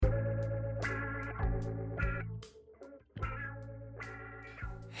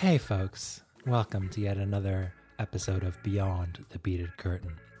Hey folks, welcome to yet another episode of Beyond the Beaded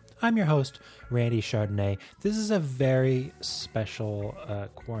Curtain. I'm your host, Randy Chardonnay. This is a very special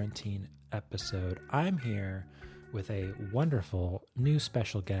quarantine episode. I'm here with a wonderful new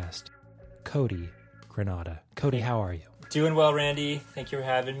special guest, Cody Granada. Cody, how are you? Doing well, Randy. Thank you for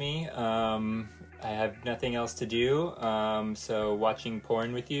having me. I have nothing else to do, so watching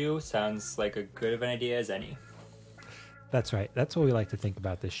porn with you sounds like as good of an idea as any. That's right. That's what we like to think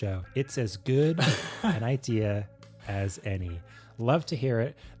about this show. It's as good an idea as any. Love to hear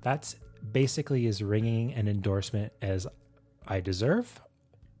it. That's basically as ringing an endorsement as I deserve.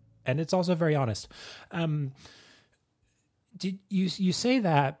 And it's also very honest. Did you say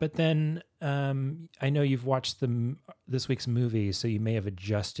that, but then I know you've watched this week's movie, so you may have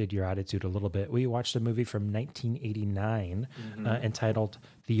adjusted your attitude a little bit. We watched a movie from 1989 entitled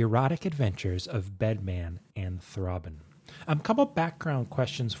The Erotic Adventures of Bedman and Throbbing. A couple background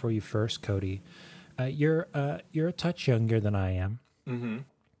questions for you first, Cody. You're a touch younger than I am. Mm-hmm.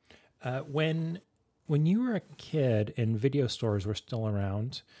 When you were a kid and video stores were still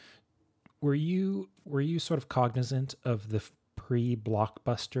around, were you sort of cognizant of the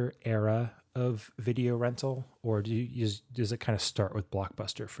pre-Blockbuster era of video rental, or does it kind of start with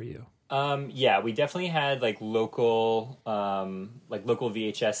Blockbuster for you? Yeah, we definitely had local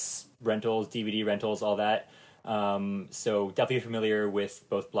VHS rentals, DVD rentals, all that. So definitely familiar with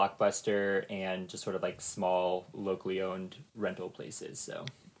both Blockbuster and just sort of small locally owned rental places. So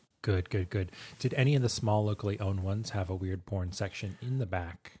good. Did any of the small locally owned ones have a weird porn section in the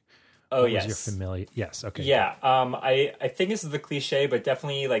back? Oh, what yes. Was your familiar? Yes. Okay. Yeah. I think this is the cliche, but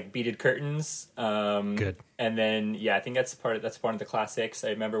definitely beaded curtains. Good. And then, yeah, I think that's one of the classics. I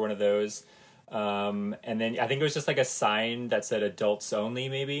remember one of those. And then I think it was just a sign that said adults only,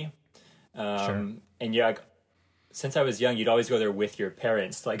 maybe. Sure. And yeah, since I was young, you'd always go there with your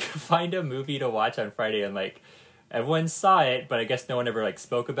parents to find a movie to watch on Friday, and everyone saw it, but I guess no one ever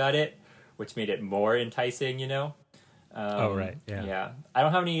spoke about it, which made it more enticing, you know. Oh right, yeah. Yeah, I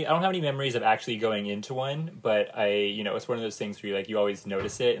don't have any memories of actually going into one, but it's one of those things where you always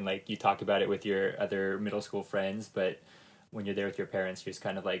notice it, and you talk about it with your other middle school friends, but when you're there with your parents, you just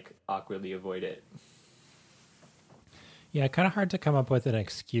kind of awkwardly avoid it. Yeah, kind of hard to come up with an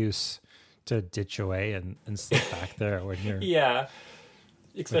excuse to ditch away and slip back there when you're yeah,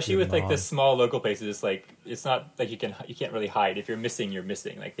 especially with the small local places. It's not you can't really hide. If you're missing, you're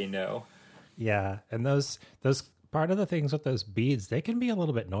missing. They know. Yeah, and those part of the things with those beads, they can be a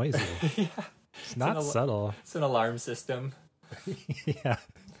little bit noisy. Yeah, it's not subtle. It's an alarm system. Yeah,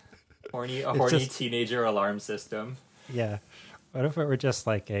 horny teenager alarm system. Yeah, what if it were just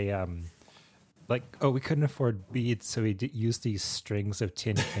we couldn't afford beads, so we used these strings of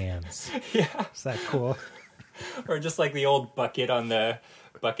tin cans. Yeah, is that cool? Or just the old bucket on the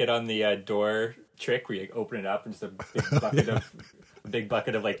door trick, where you open it up and just a big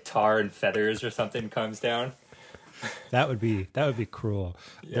bucket of tar and feathers or something comes down. That would be cruel.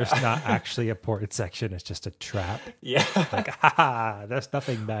 Yeah. There's not actually a port section; it's just a trap. Yeah, there's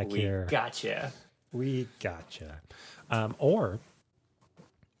nothing back here. We gotcha. Or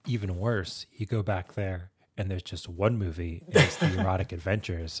even worse, you go back there and there's just one movie, and it's The Erotic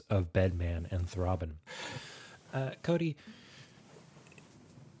Adventures of Bedman and Throbbing. Cody,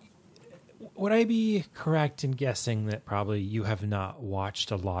 would I be correct in guessing that probably you have not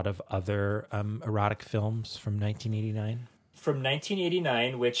watched a lot of other erotic films from 1989? From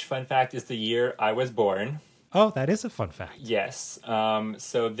 1989, which, fun fact, is the year I was born. Oh, that is a fun fact. Yes.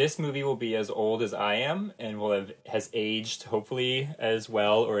 So this movie will be as old as I am, and has aged hopefully as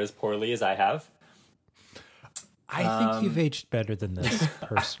well or as poorly as I have. I think you've aged better than this,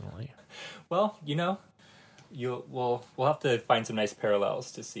 personally. Well, we'll have to find some nice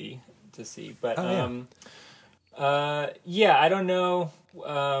parallels to see. But yeah, I don't know.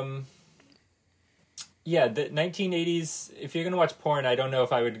 Yeah, the 1980s. If you're gonna watch porn, I don't know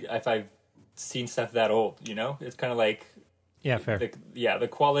if I've seen stuff that old. It's kind of yeah, fair. The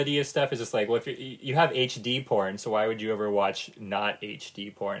quality of stuff is just well, if you have HD porn, so why would you ever watch not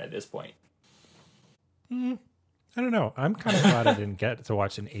HD porn at this point? I don't know. I'm kind of glad I didn't get to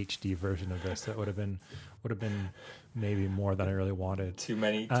watch an HD version of this. That would have been maybe more than I really wanted. Too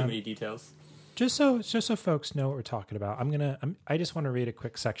many details. Just so folks know what we're talking about, I just want to read a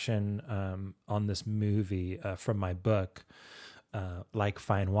quick section on this movie from my book, Like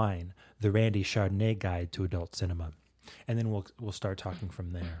Fine Wine, The Randy Chardonnay Guide to Adult Cinema, and then we'll start talking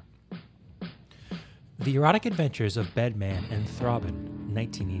from there. The Erotic Adventures of Bedman and Throbbing,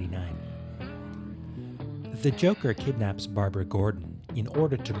 1989. The Joker kidnaps Barbara Gordon in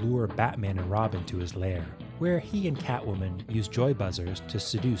order to lure Batman and Robin to his lair, where he and Catwoman use joy buzzers to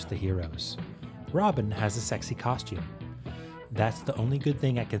seduce the heroes. Robin has a sexy costume. That's the only good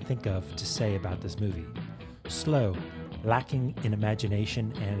thing I can think of to say about this movie. Slow, lacking in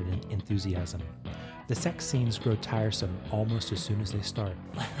imagination and in enthusiasm. The sex scenes grow tiresome almost as soon as they start.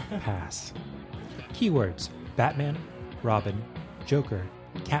 Pass. Keywords: Batman, Robin, Joker,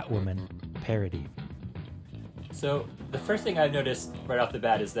 Catwoman, parody. So the first thing I've noticed right off the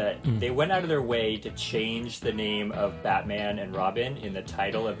bat is that they went out of their way to change the name of Batman and Robin in the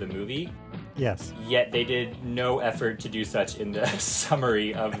title of the movie. Yes. Yet they did no effort to do such in the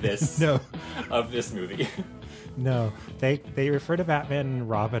summary of this of this movie. No, they refer to Batman and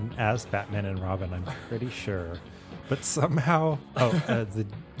Robin as Batman and Robin, I'm pretty sure. But somehow,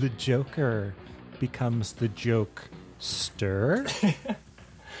 the Joker becomes the jokester.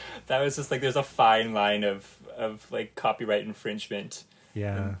 That was just like, there's a fine line of like copyright infringement.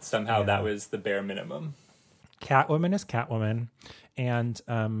 Yeah. And somehow that was the bare minimum. Catwoman is Catwoman, and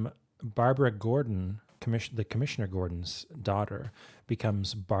Barbara Gordon, the Commissioner Gordon's daughter,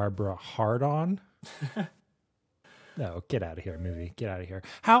 becomes Barbara Hardon. No, get out of here, movie. Get out of here.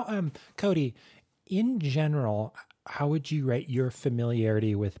 How, Cody, in general, how would you rate your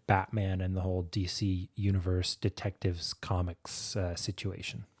familiarity with Batman and the whole DC Universe Detectives Comics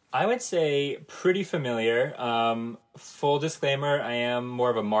situation? I would say pretty familiar. Full disclaimer, I am more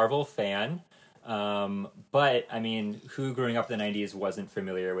of a Marvel fan. But, I mean, who growing up in the 90s wasn't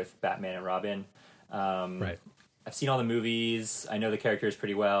familiar with Batman and Robin? Right. I've seen all the movies. I know the characters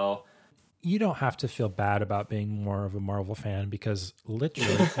pretty well. You don't have to feel bad about being more of a Marvel fan because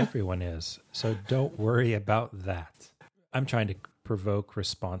literally everyone is. So don't worry about that. I'm trying to provoke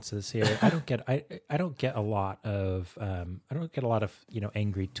responses here. I don't get a lot of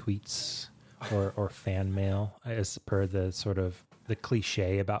angry tweets or fan mail, as per the sort of the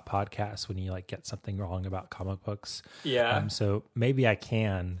cliche about podcasts when you like get something wrong about comic books. Yeah. So maybe I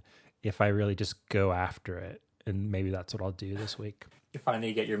can if I really just go after it, and maybe that's what I'll do this week. You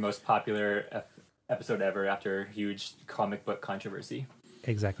finally get your most popular episode ever after a huge comic book controversy.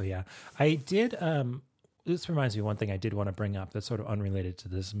 Exactly, yeah. I did, this reminds me of one thing I did want to bring up that's sort of unrelated to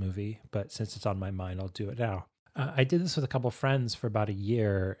this movie, but since it's on my mind, I'll do it now. I did this with a couple of friends for about a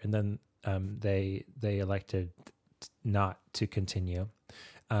year, and then they elected not to continue.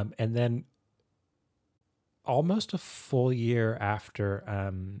 And then almost a full year after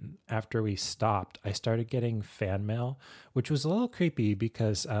we stopped, I started getting fan mail, which was a little creepy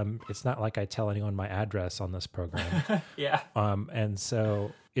because it's not like I tell anyone my address on this program. Yeah. And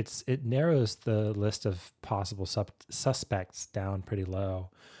so it narrows the list of possible suspects down pretty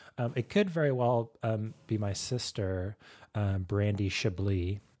low. It could very well be my sister, Brandy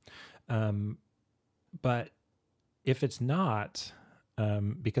Chablis. But if it's not,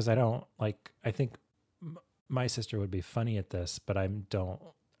 because I think my sister would be funny at this, but I'm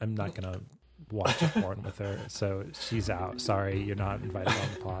not going to watch a porn with her. So she's out. Sorry, you're not invited on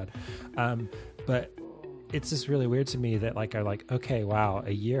the pod. But it's just really weird to me that okay, wow,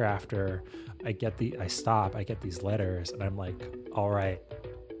 a year after I get these letters, and I'm like, all right,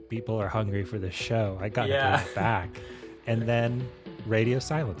 people are hungry for this show. I got to bring it back. And then radio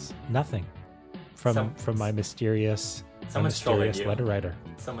silence, nothing from my mysterious letter writer.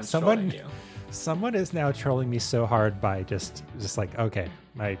 Someone's trolling you. Someone is now trolling me so hard by just like, okay,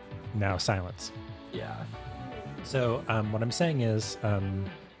 I now silence. Yeah. So what I'm saying is,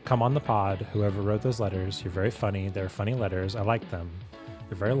 come on the pod, whoever wrote those letters. You're very funny. They're funny letters. I like them.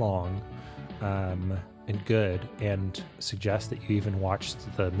 They're very long and good, and suggest that you even watch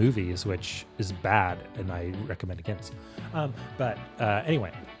the movies, which is bad, and I recommend against. But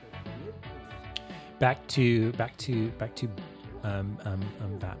anyway, back to Batman.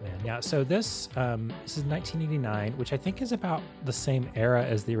 Yeah. So this is 1989, which I think is about the same era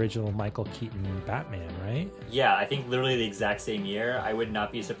as the original Michael Keaton Batman, right? Yeah, I think literally the exact same year. I would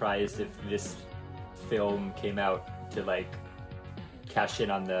not be surprised if this film came out to cash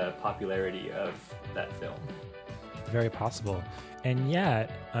in on the popularity of that film. Very possible. And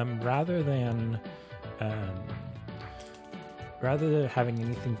yet, rather than having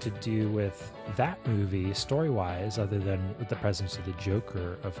anything to do with that movie story-wise, other than with the presence of the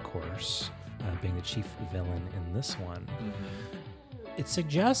Joker, of course, being the chief villain in this one, it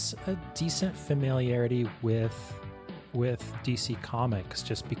suggests a decent familiarity with DC Comics,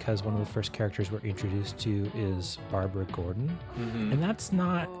 just because one of the first characters we're introduced to is Barbara Gordon. And that's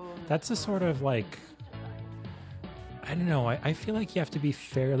a sort of I don't know. I feel like you have to be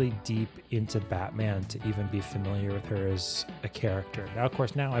fairly deep into Batman to even be familiar with her as a character. Now, of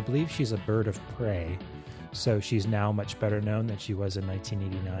course, I believe she's a bird of prey, so she's now much better known than she was in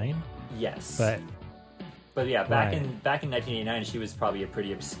 1989. Yes. But But yeah, back Right. in 1989, she was probably a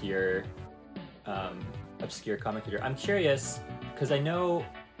pretty obscure comic reader. I'm curious because I know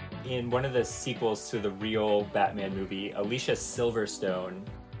in one of the sequels to the real Batman movie, Alicia Silverstone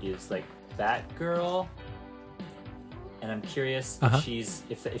is like Batgirl, and I'm curious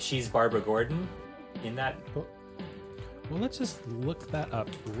if she's Barbara Gordon in that. Well, let's just look that up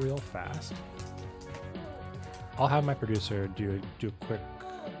real fast. I'll have my producer do a quick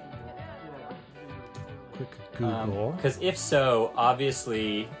Google. Because if so,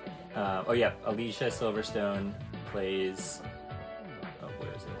 obviously, Alicia Silverstone plays. Oh,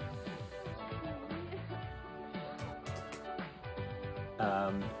 where is it?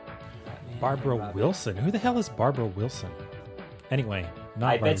 Batman, Barbara Robin. Wilson. Who the hell is Barbara Wilson? Anyway,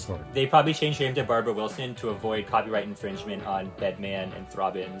 not I Barbara bet Gordon. they probably changed her name to Barbara Wilson to avoid copyright infringement on Bedman and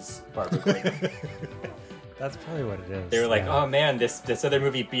Throbbins' Barbara Gordon. That's probably what it is. They were like, yeah. "Oh man, this other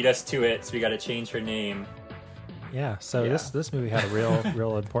movie beat us to it, so we got to change her name." Yeah, so Yeah. this movie had a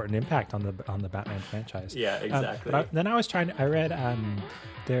real important impact on the Batman franchise. Yeah, exactly. Then I was I read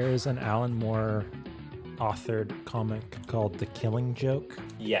there's an Alan Moore authored comic called The Killing Joke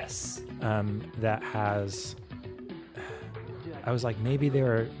Yes. that has. I was like, maybe they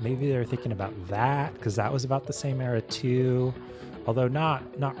were thinking about that because that was about the same era too, although not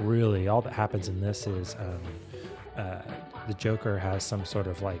really. All that happens in this is the Joker has some sort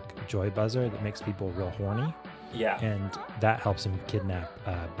of like joy buzzer that makes people real horny. Yeah. And that helps him kidnap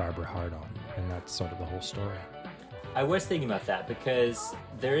Barbara Hardon, and that's sort of the whole story. I was thinking about that because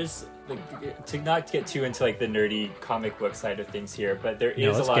there's like, to not get too into like the nerdy comic book side of things here, but there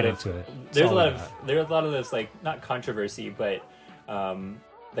is let's a lot get of into it. there's a lot of those like not controversy, but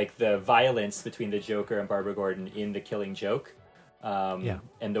like the violence between the Joker and Barbara Gordon in The Killing Joke, and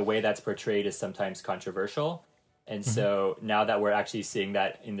the way that's portrayed is sometimes controversial. And so now that we're actually seeing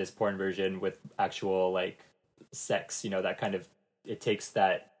that in this porn version with actual like sex, that kind of it takes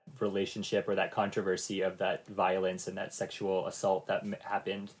that relationship or that controversy of that violence and that sexual assault that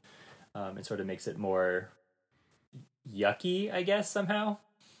happened, and sort of makes it more yucky, I guess, somehow.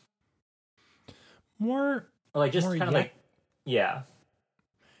 More Or like just more kind of like, yeah.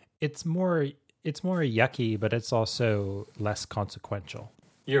 it's more yucky, but it's also less consequential.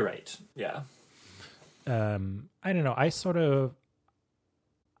 You're right. Yeah. I don't know. I sort of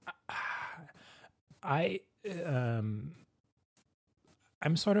I'm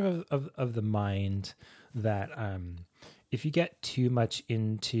sort of the mind that if you get too much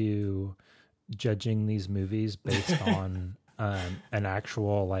into judging these movies based on an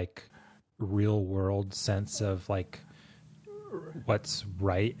actual like real world sense of like what's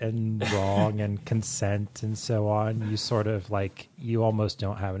right and wrong and consent and so on, you sort of like you almost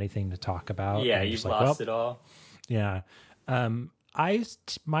don't have anything to talk about. Yeah, And you've just like, lost it all. Yeah.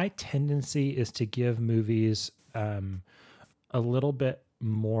 My tendency is to give movies a little bit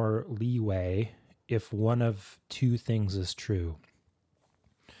more leeway if one of two things is true.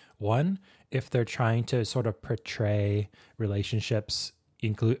 One, if they're trying to sort of portray relationships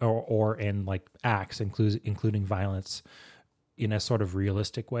or in like acts including violence in a sort of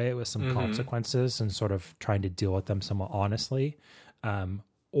realistic way with some consequences and sort of trying to deal with them somewhat honestly,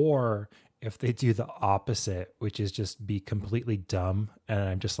 or if they do the opposite, which is just be completely dumb, and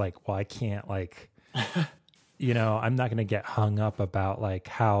I'm just like, well, I can't like, I'm not going to get hung up about like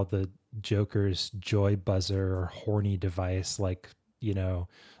how the Joker's joy buzzer or horny device, like,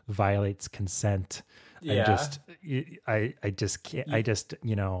 violates consent. Yeah. I just can't. I just,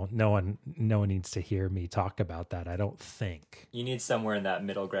 no one needs to hear me talk about that. I don't think. You need somewhere in that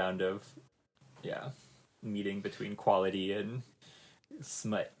middle ground of, meeting between quality and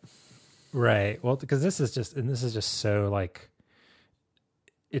smut. Right. Well, because this is just so like,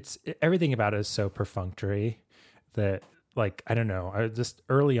 everything about it is so perfunctory that like, I don't know. I just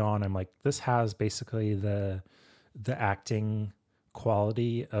early on, I'm like, this has basically the acting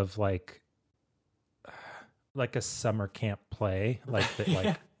quality of like a summer camp play, like that,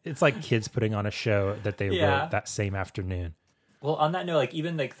 like it's like kids putting on a show that they wrote that same afternoon. Well, on that note, like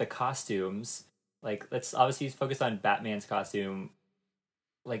even like the costumes, like let's obviously focus on Batman's costume.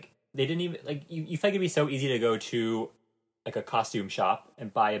 Like they didn't even like you think it'd be so easy to go to like a costume shop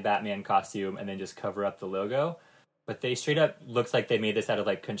and buy a Batman costume and then just cover up the logo. But they straight up looks like they made this out of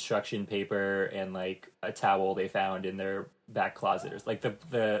like construction paper and like a towel they found in their back closet. Like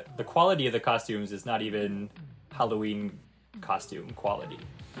the quality of the costumes is not even Halloween costume quality.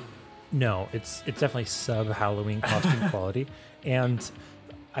 No, it's definitely sub Halloween costume quality. And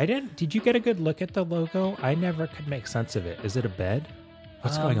did you get a good look at the logo? I never could make sense of it. Is it a bed?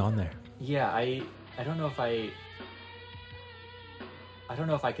 What's going on there? Yeah, I don't know if I don't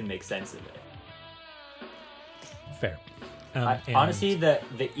know if I can make sense of it. Fair. Honestly,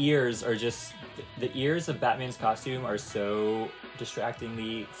 the ears are just the ears of Batman's costume are so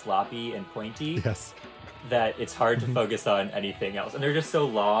distractingly floppy and pointy. Yes. That it's hard to focus on anything else, and they're just so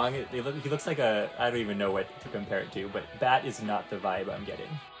long. He looks like I don't even know what to compare it to, but Bat is not the vibe I'm getting.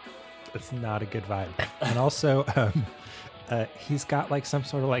 It's not a good vibe. And also, he's got like some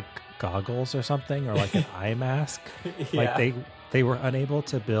sort of like goggles or something, or like an eye mask. Yeah. Like they were unable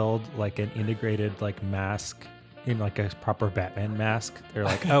to build like an integrated like mask in like a proper Batman mask. They're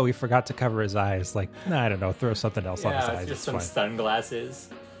like, oh, we forgot to cover his eyes. Like, nah, I don't know, throw something else on his eyes. Just it's some fine. sunglasses.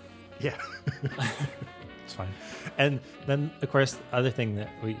 Yeah. It's fine. And then, of course, the other thing that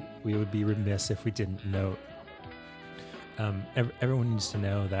we would be remiss if we didn't note, everyone needs to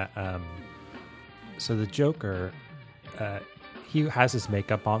know that, so the Joker, he has his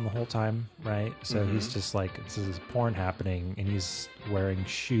makeup on the whole time, right? So he's just like, this is porn happening, and he's wearing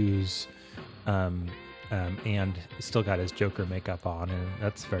shoes, and still got his Joker makeup on, and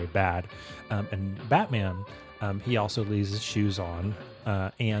that's very bad. And Batman, he also leaves his shoes on,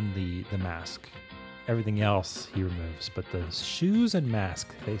 and the mask. Everything else he removes, but the shoes and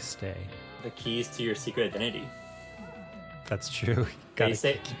mask, they stay. The keys to your secret identity. That's true. They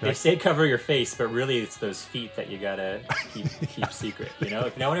say cover your face, but really it's those feet that you gotta keep secret. You know,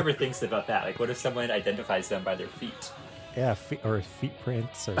 like no one ever thinks about that. Like, what if someone identifies them by their feet? Yeah, or feet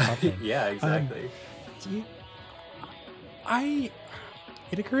prints or something. Yeah, exactly.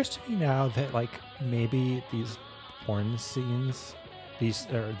 It occurs to me now that like maybe these porn scenes,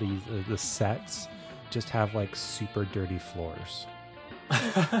 the sets, just have like super dirty floors.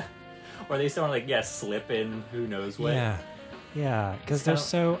 Or they still want to like slip in who knows what. Yeah, because they're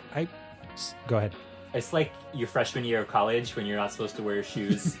so. Go ahead. It's like your freshman year of college when you're not supposed to wear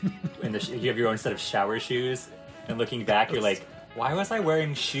shoes, and you have your own set of shower shoes. And looking back, you're like, why was I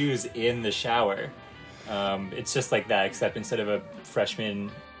wearing shoes in the shower? It's just like that, except instead of a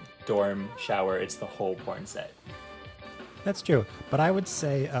freshman dorm shower, it's the whole porn set. That's true, but I would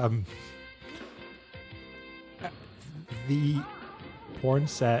say the porn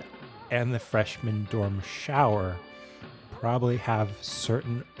set and the freshman dorm shower probably have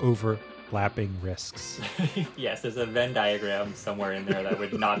certain overlapping risks. Yes, there's a Venn diagram somewhere in there that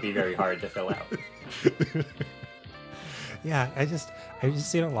would not be very hard to fill out. Yeah, I've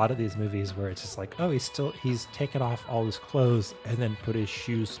just seen a lot of these movies where it's just like, oh, he's taken off all his clothes and then put his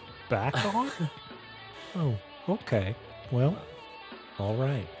shoes back on. Oh, okay. Well, all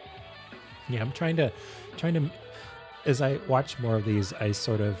right. Yeah, I'm trying to, as I watch more of these, I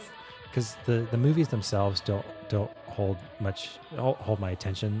sort of, because the movies themselves don't hold my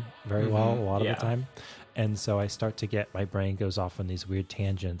attention very well a lot of the time. And so I start to my brain goes off on these weird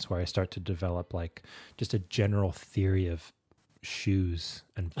tangents where I start to develop like just a general theory of shoes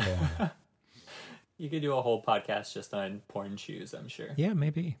and porn. You could do a whole podcast just on porn shoes, I'm sure. Yeah,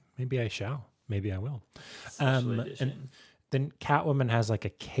 maybe I shall. Maybe I will. Special edition. And then Catwoman has like a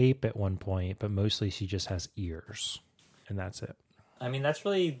cape at one point, but mostly she just has ears, and that's it. I mean, that's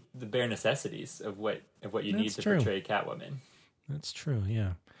really the bare necessities of what you need to portray Catwoman. That's true,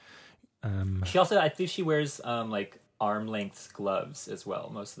 yeah. She also, I think she wears like arm-length gloves as well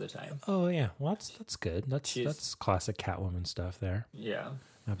most of the time. Oh yeah, well that's good. That's classic Catwoman stuff there. Yeah,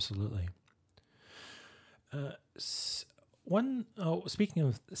 absolutely. Speaking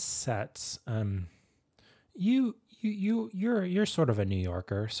of sets, you're sort of a New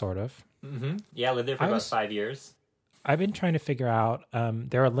Yorker, sort of. Mm-hmm. Yeah, I lived there for about 5 years. I've been trying to figure out,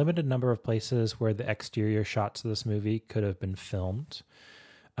 there are a limited number of places where the exterior shots of this movie could have been filmed.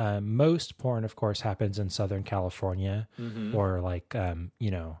 Most porn, of course, happens in Southern California or like,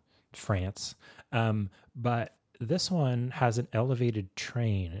 France. But this one has an elevated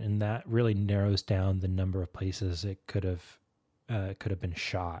train, and that really narrows down the number of places it could have been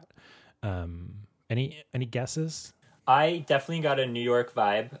shot. Any guesses? I definitely got a New York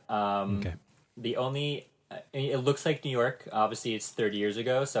vibe. Okay. It looks like New York. Obviously, it's 30 years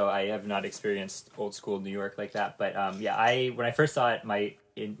ago, so I have not experienced old school New York like that. But when I first saw it, my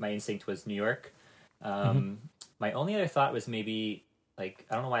instinct was New York. My only other thought was maybe like,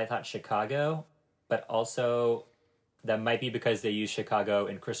 I don't know why I thought Chicago, but also that might be because they used Chicago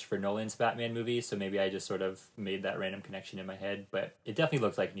in Christopher Nolan's Batman movie. So maybe I just sort of made that random connection in my head. But it definitely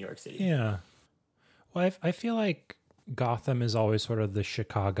looks like New York City. Yeah. Well, I feel like Gotham is always sort of the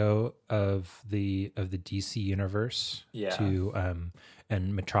Chicago of the DC universe. Yeah.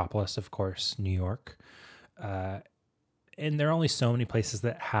 And Metropolis, of course, New York. And there are only so many places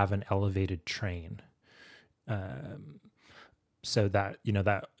that have an elevated train. So that,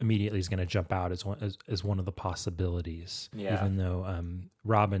 that immediately is going to jump out as one of the possibilities. Yeah. Even though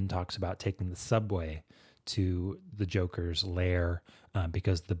Robin talks about taking the subway to the Joker's lair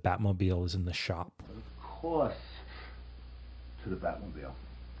because the Batmobile is in the shop. Of course, to the Batmobile.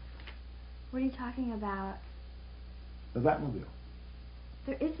 What are you talking about? The Batmobile.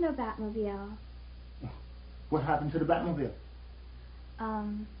 There is no Batmobile. What happened to the Batmobile?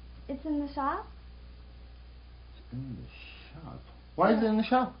 It's in the shop? It's in the shop. Why is it in the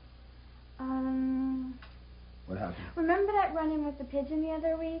shop? What happened? Remember that run-in with the pigeon the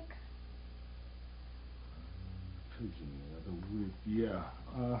other week? Pigeon the other week, yeah.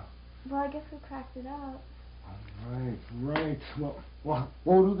 Well, I guess we cracked it up. Right. Well, what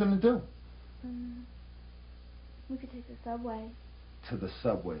were we gonna do? We could take the subway. To the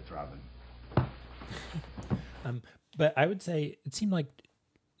subway, Robin. But I would say it seemed like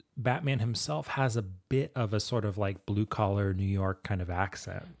Batman himself has a bit of a sort of like blue collar New York kind of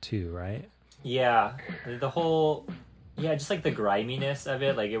accent too, right? Yeah, the whole, just like the griminess of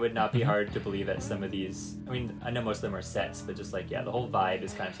it. Like, it would not be hard to believe that some of these, I mean, I know most of them are sets, but just like, the whole vibe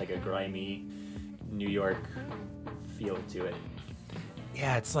is kind of like a grimy New York feel to it.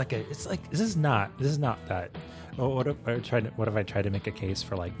 Yeah, it's like this is not that. Oh, what if I tried to make a case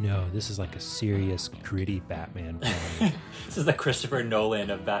for like, no, this is like a serious, gritty Batman film. This is the Christopher Nolan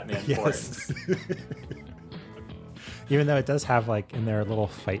of Batman forms. Even though it does have like in their little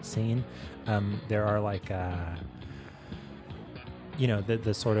fight scene, there are like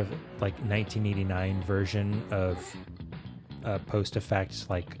the sort of like 1989 version of post effects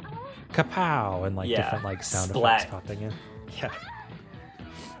like kapow and like different like sound splat. effects popping in. Yeah.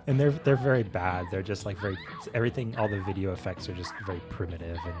 And they're very bad. They're just like everything. All the video effects are just very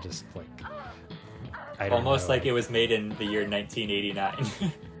primitive and just like almost like it was made in the year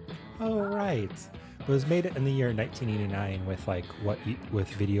 1989. Oh right, it was made in the year 1989 with like with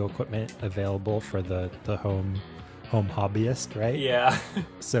video equipment available for the home hobbyist, right? Yeah.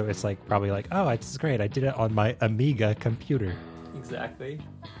 So it's like probably like, oh, it's great. I did it on my Amiga computer. Exactly.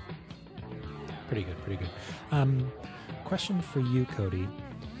 Pretty good. Question for you, Cody.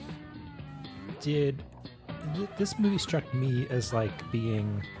 This movie struck me as like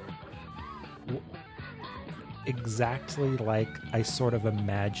being exactly like I sort of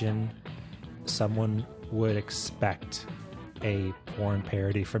imagine someone would expect a porn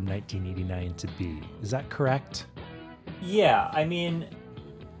parody from 1989 to be. Is that correct? Yeah, I mean,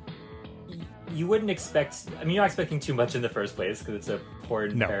 you wouldn't expect... I mean, you're not expecting too much in the first place because it's a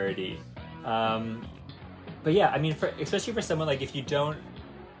porn parody. But yeah, I mean, especially for someone like if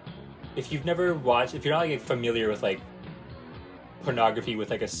you've never watched, if you're not like familiar with like pornography with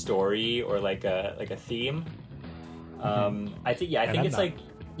like a story or like a theme, I think it's like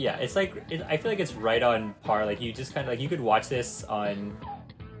I feel like it's right on par. Like you just kind of like you could watch this on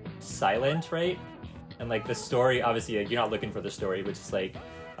silent, right? And like the story, obviously, like, you're not looking for the story, but just like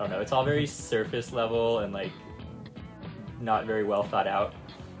I don't know, it's all very surface level and like not very well thought out.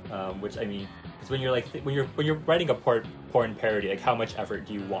 Which I mean. When you're like when you're writing a porn parody, like how much effort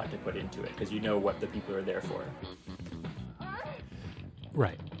do you want to put into it? Because you know what the people are there for.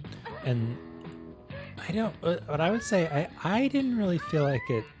 Right. And I don't. But I would say I didn't really feel like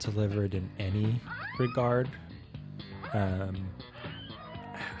it delivered in any regard. I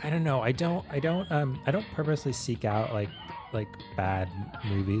don't know. I don't purposely seek out like bad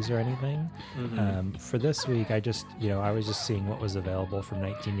movies or anything. For this week, I was just seeing what was available from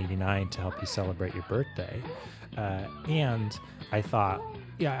 1989 to help you celebrate your birthday, and I thought,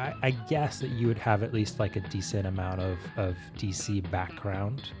 I guess that you would have at least like a decent amount of DC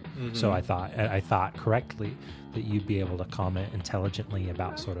background. So I thought correctly that you'd be able to comment intelligently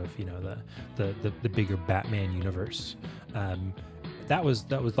about sort of the bigger Batman universe. That was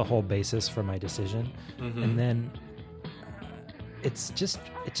the whole basis for my decision, and then. It's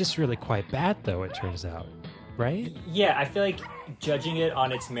just really quite bad, though, it turns out, right? Yeah, I feel like judging it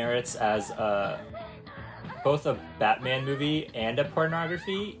on its merits as both a Batman movie and a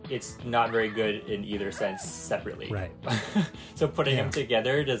pornography, it's not very good in either sense separately. Right. So putting them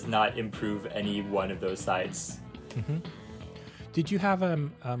together does not improve any one of those sides. Did you have a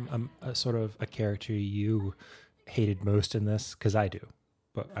sort of a character you hated most in this? Because I do,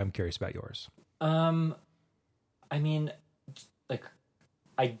 but I'm curious about yours. I mean... Like,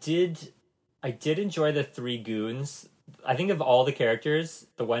 I did enjoy the three goons. I think of all the characters,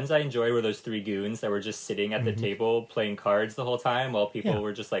 the ones I enjoyed were those three goons that were just sitting at the table playing cards the whole time while people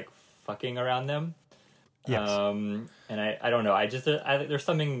were just like fucking around them. Yes. And I don't know. There's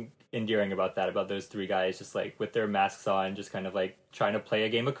something endearing about that, about those three guys just like with their masks on, just kind of like trying to play a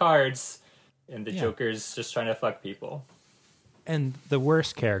game of cards, and the Joker's just trying to fuck people. And the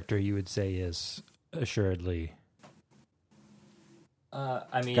worst character you would say is assuredly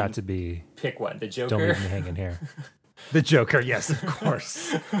I mean, Got to be. pick one. The Don't Joker. leave me hanging here. The Joker, yes, of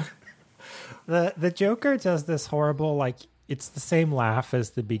course. The Joker does this horrible, like, it's the same laugh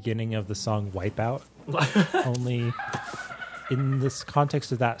as the beginning of the song Wipeout. Only in this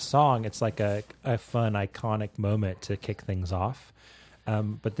context of that song, it's like a fun, iconic moment to kick things off.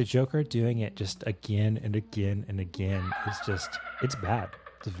 But the Joker doing it just again and again and again is just, it's bad.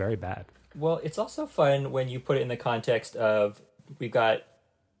 It's very bad. Well, it's also fun when you put it in the context of we've got,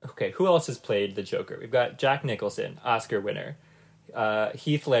 okay, who else has played the Joker? We've got Jack Nicholson, Oscar winner.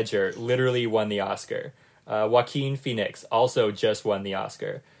 Heath Ledger literally won the Oscar. Joaquin Phoenix also just won the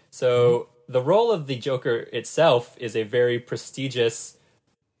Oscar. So the role of the Joker itself is a very prestigious,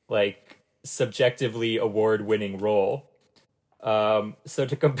 like, subjectively award-winning role. So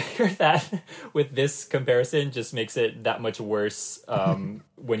to compare that with this comparison just makes it that much worse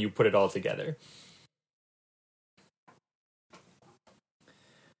when you put it all together.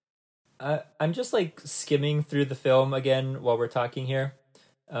 I'm just like skimming through the film again while we're talking here.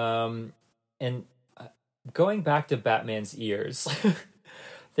 And going back to Batman's ears,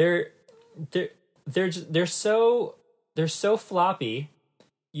 they're so floppy.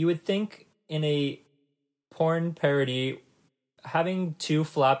 You would think in a porn parody having two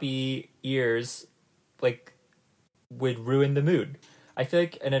floppy ears like would ruin the mood. I feel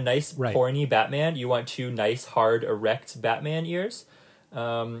like in a nice porny Batman, you want two nice hard erect Batman ears.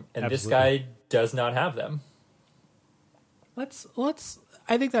 And Absolutely. This guy does not have them. Let's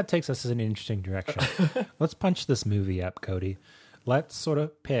I think that takes us in an interesting direction. Let's punch this movie up, Cody. Let's sort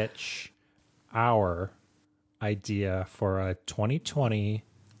of pitch our idea for a 2020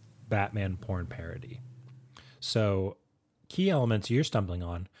 Batman porn parody. So, key elements you're stumbling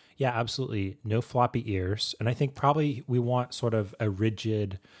on. Yeah, absolutely. No floppy ears. And I think probably we want sort of a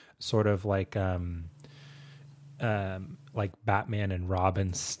rigid, sort of like Batman and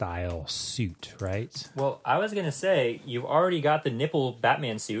Robin style suit, right? Well, I was going to say, you've already got the nipple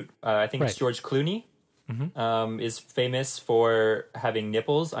Batman suit. I think it's George Clooney is famous for having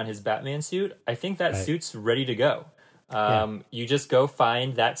nipples on his Batman suit. I think that suit's ready to go. You just go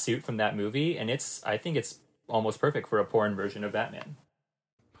find that suit from that movie, and I think it's almost perfect for a porn version of Batman.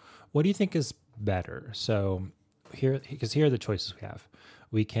 What do you think is better? So here are the choices we have.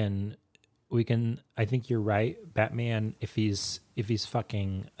 We can, I think you're right. Batman, if he's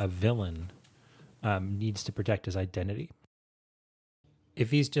fucking a villain, needs to protect his identity. If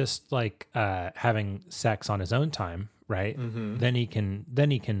he's just like having sex on his own time, right? Mm-hmm.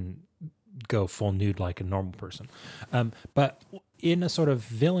 Then he can go full nude like a normal person. But in a sort of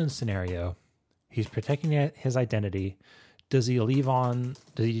villain scenario, he's protecting his identity. Does he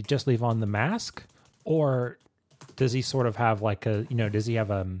just leave on the mask, or does he sort of have like does he have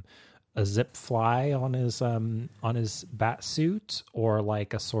a zip fly on his bat suit, or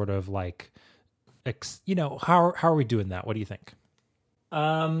like a sort of like, how are we doing that? What do you think?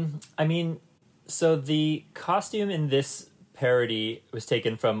 I mean, so the costume in this parody was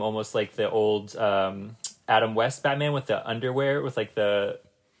taken from almost like the old Adam West Batman with the underwear, with like the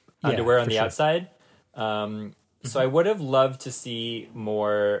underwear on the outside. So I would have loved to see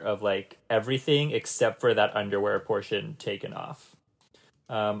more of like everything except for that underwear portion taken off.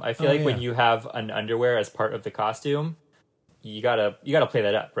 I feel when you have an underwear as part of the costume, you gotta play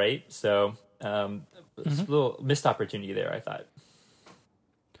that up, right? So it's a little missed opportunity there, I thought.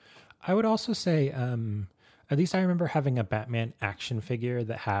 I would also say, at least I remember having a Batman action figure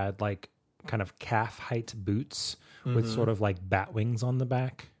that had like kind of calf height boots with sort of like bat wings on the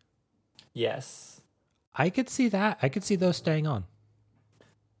back. Yes. I could see that. I could see those staying on.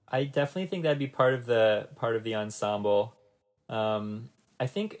 I definitely think that'd be part of the ensemble. I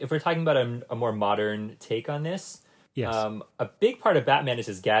think if we're talking about a more modern take on this, yes. A big part of Batman is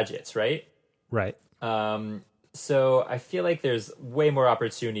his gadgets, right? Right. So I feel like there's way more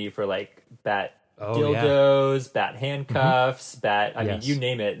opportunity for like bat dildos, bat handcuffs, I mean, you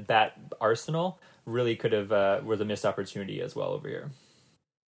name it, bat arsenal really could have was a missed opportunity as well over here.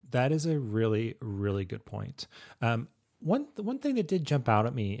 That is a really, really good point. One thing that did jump out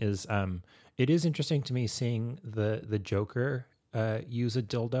at me is it is interesting to me seeing the Joker use a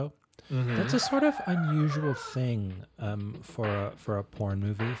dildo. Mm-hmm. That's a sort of unusual thing for a porn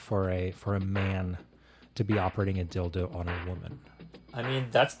movie for a man to be operating a dildo on a woman. I mean,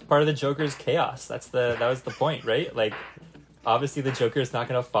 that's part of the Joker's chaos. That was the point, right? Like, obviously the Joker is not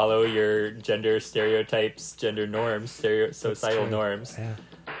going to follow your gender stereotypes, gender norms, societal norms.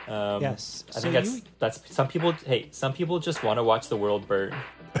 Yeah. Yes. I think that's some people. Hey, some people just want to watch the world burn.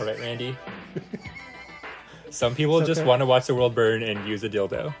 All right, Randy. Some people just want to watch the world burn and use a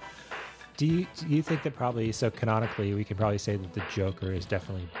dildo. Do you think that probably, so canonically we can probably say that the Joker is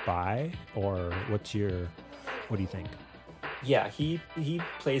definitely bi, or what do you think? Yeah, he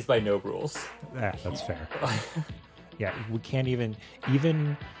plays by no rules. Yeah, that's fair. Yeah, we can't even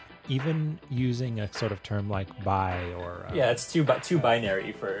using a sort of term like bi or it's too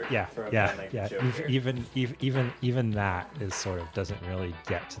binary for a man like the Joker. Even that is sort of doesn't really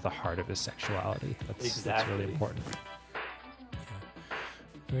get to the heart of his sexuality. That's really important. Yeah.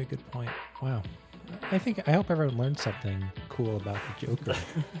 Very good point. Wow. I hope everyone learned something cool about the Joker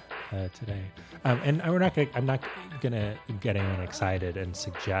today. And I'm not gonna get anyone excited and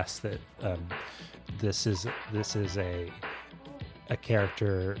suggest that this is a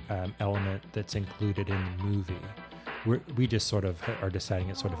character element that's included in the movie. We just sort of are deciding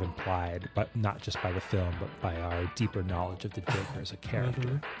it's sort of implied, but not just by the film, but by our deeper knowledge of the Joker as a character.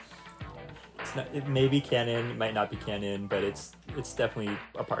 Mm-hmm. It may be canon, it might not be canon, but it's definitely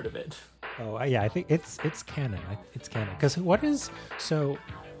a part of it. Oh yeah, I think it's canon. It's canon because I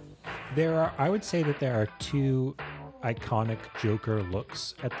would say that there are two iconic Joker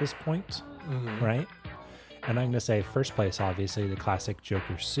looks at this point, right? And I'm going to say first place, obviously, the classic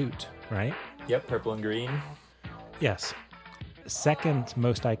Joker suit, right? Yep, purple and green. Yes. Second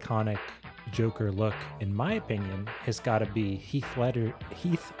most iconic Joker look, in my opinion, has got to be Heath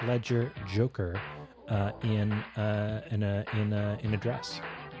Ledger Joker in a dress.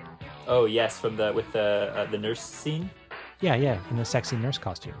 Oh yes, with the nurse scene. Yeah, in the sexy nurse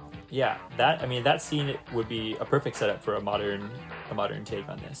costume. Yeah, that scene would be a perfect setup for a modern take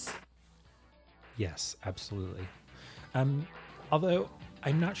on this. Yes, absolutely. Although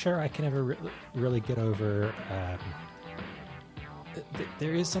I'm not sure I can ever really get over.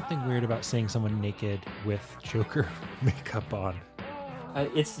 There is something weird about seeing someone naked with Joker makeup on.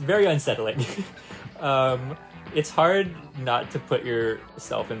 It's very unsettling. It's hard not to put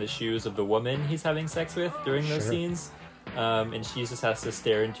yourself in the shoes of the woman he's having sex with during those scenes, and she just has to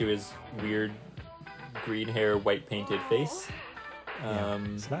stare into his weird green hair, white painted face.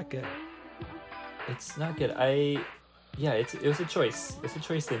 It's not good. It's not good. It was a choice. It's a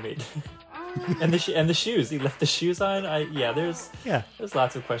choice they made. and the shoes. He left the shoes on. There's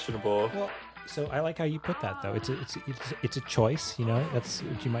lots of questionable. Well, so I like how you put that though. It's a choice. You know, that's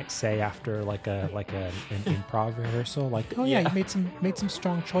what you might say after like an improv rehearsal. Like, oh yeah, you made some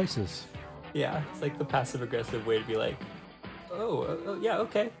strong choices. Yeah, it's like the passive aggressive way to be like, oh yeah,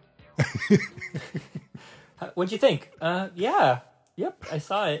 okay. What'd you think? Yeah. Yep, I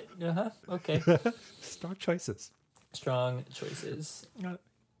saw it. Okay. Strong choices.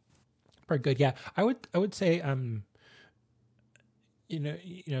 Very good. Yeah, I would say,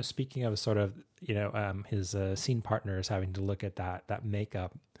 speaking of sort of, his scene partners having to look at that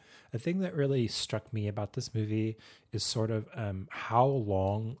makeup. The thing that really struck me about this movie is sort of how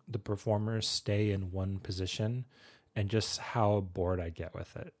long the performers stay in one position, and just how bored I get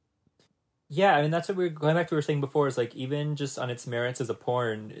with it. Yeah, I mean, that's what we're going back to what we were saying before. Is like, even just on its merits as a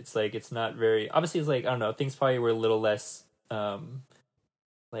porn, it's like, it's not very, obviously it's like, I don't know, things probably were a little less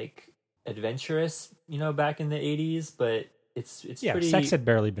like adventurous, back in the 80s, but it's pretty, sex had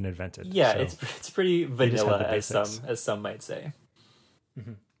barely been invented. Yeah, so it's pretty vanilla, as some might say.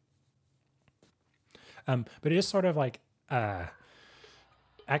 Mm-hmm. But it is sort of like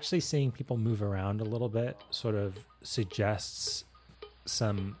actually seeing people move around a little bit sort of suggests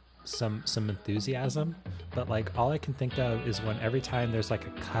some enthusiasm, but like all I can think of is when every time there's like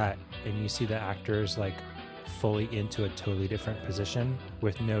a cut and you see the actors like fully into a totally different position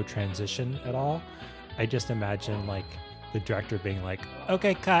with no transition at all, I just imagine like the director being like,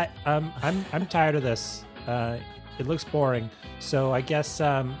 okay, cut, I'm tired of this, it looks boring, so I guess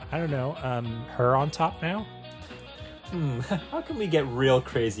I don't know, her on top now. How can we get real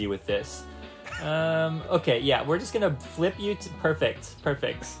crazy with this? Okay, yeah, we're just gonna flip you to perfect.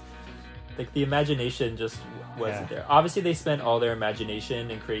 Like, the imagination just wasn't there. Obviously, they spent all their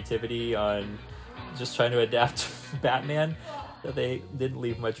imagination and creativity on just trying to adapt Batman, that they didn't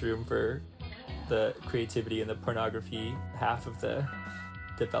leave much room for the creativity and the pornography half of the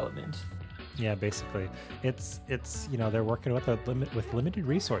development. Yeah, basically, it's they're working with limited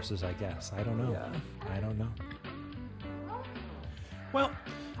resources, I guess. I don't know. Yeah. I don't know. Well,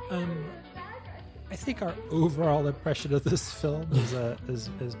 I think our overall impression of this film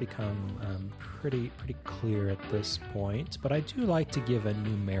has become pretty clear at this point. But I do like to give a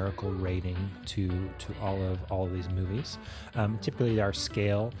numerical rating to all of these movies. Typically, our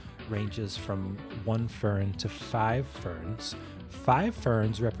scale ranges from 1 fern to 5 ferns. 5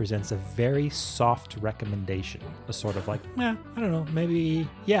 ferns represents a very soft recommendation, a sort of like, I don't know, maybe,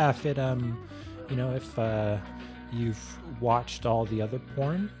 yeah, if it, if you've watched all the other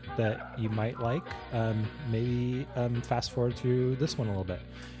porn, that you might like, maybe fast forward through this one a little bit.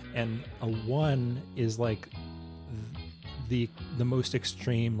 And a 1 is like the most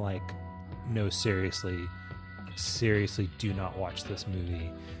extreme, like, no, seriously, do not watch this movie.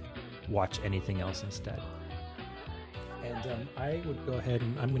 Watch anything else instead. And I would go ahead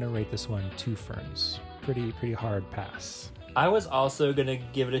and I'm going to rate this one 2 ferns. Pretty hard pass. I was also going to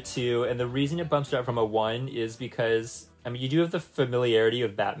give it a 2, and the reason it bumps it up from a 1 is because, I mean, you do have the familiarity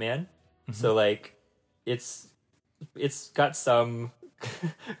of Batman, so, like, it's got some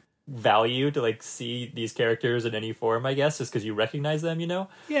value to, like, see these characters in any form, I guess, just because you recognize them, you know?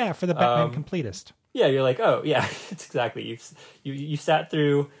 Yeah, for the Batman completist. Yeah, you're like, oh, yeah, it's exactly. You sat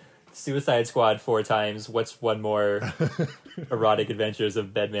through Suicide Squad 4 times. What's one more erotic adventures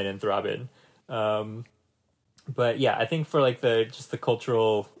of Batman and Throbbing? But yeah, I think for like the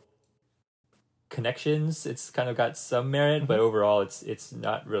cultural connections, it's kind of got some merit, but overall, it's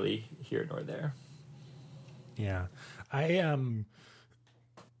not really here nor there. Yeah, I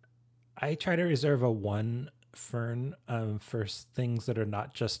try to reserve a 1 fern for things that are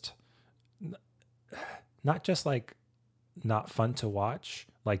not just like not fun to watch.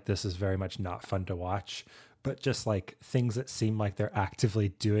 Like, this is very much not fun to watch, but just like things that seem like they're actively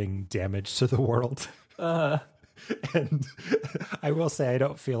doing damage to the world. And I will say, I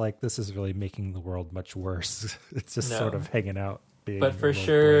don't feel like this is really making the world much worse. It's just sort of hanging out. But for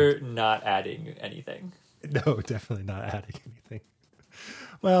sure, not adding anything. No, definitely not adding anything.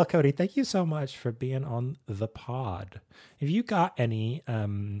 Well, Cody, thank you so much for being on the pod. Have you got any,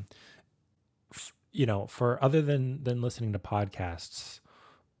 for other than listening to podcasts,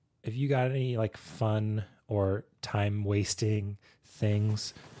 have you got any like fun or time wasting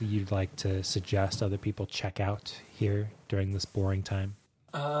things that you'd like to suggest other people check out here during this boring time?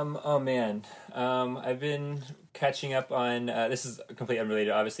 Oh man. I've been catching up on, this is completely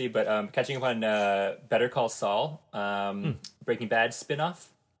unrelated obviously, but catching up on Better Call Saul, Breaking Bad spinoff.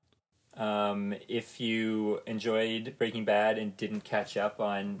 If you enjoyed Breaking Bad and didn't catch up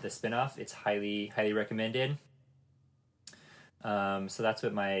on the spinoff, it's highly recommended. So that's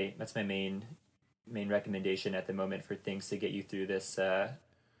my main recommendation at the moment for things to get you through this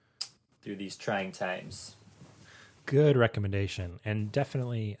through these trying times. Good recommendation, and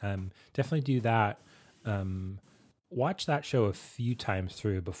definitely do that. Watch that show a few times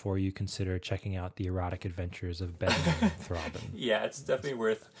through before you consider checking out the erotic adventures of Batman and Throbbing. Yeah, it's definitely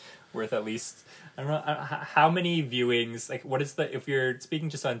worth at least, I don't know how many viewings. Like, what is if you're speaking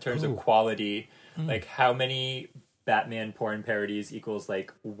just on terms of quality, like how many Batman porn parodies equals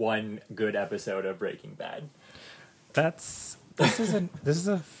like 1 good episode of Breaking Bad? This is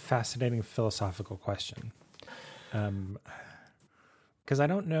a fascinating philosophical question. Because I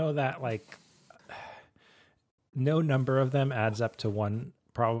don't know that, like, no number of them adds up to 1,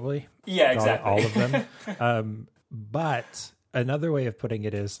 probably. Yeah, exactly. All of them. But another way of putting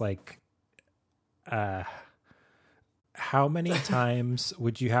it is like, how many times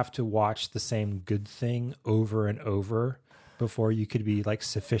would you have to watch the same good thing over and over before you could be like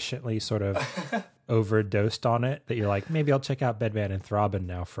sufficiently sort of overdosed on it that you're like, maybe I'll check out Batman and Throbbing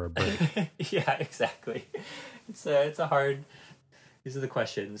now for a break? Yeah, exactly. It's a hard. These are the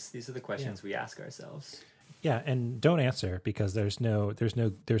questions we ask ourselves. Yeah, and don't answer, because there's no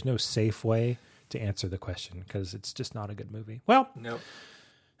safe way to answer the question, because it's just not a good movie. Well, nope.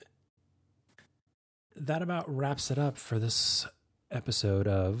 That about wraps it up for this episode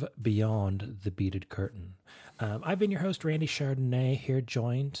of Beyond the Beaded Curtain. I've been your host, Randy Chardonnay, here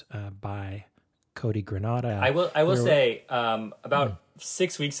joined by Cody Granada. I will say, about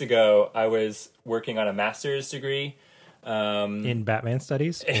 6 weeks ago, I was working on a master's degree. In Batman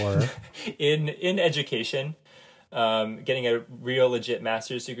studies, or in education, getting a real legit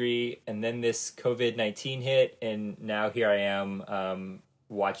master's degree, and then this COVID-19 hit, and now here I am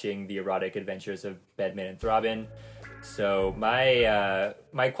watching the erotic adventures of Batman and Throbbing. So my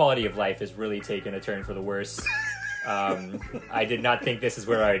quality of life has really taken a turn for the worse. I did not think this is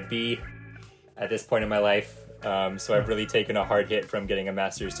where I would be at this point in my life. So I've really taken a hard hit from getting a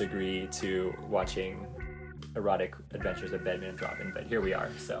master's degree to watching erotic adventures of Batman and Throbbing. But here we are.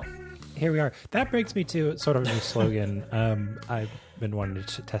 So here we are. That brings me to sort of a new slogan I've been wanting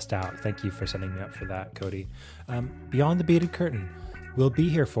to test out. Thank you for setting me up for that, Cody. Beyond the Beaded Curtain. We'll be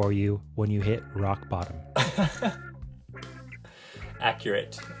here for you when you hit rock bottom.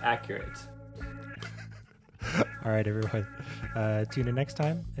 Accurate. All right, everyone. Tune in next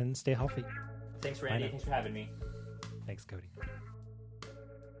time and stay healthy. Thanks, Randy. Thanks for having me. Thanks, Cody.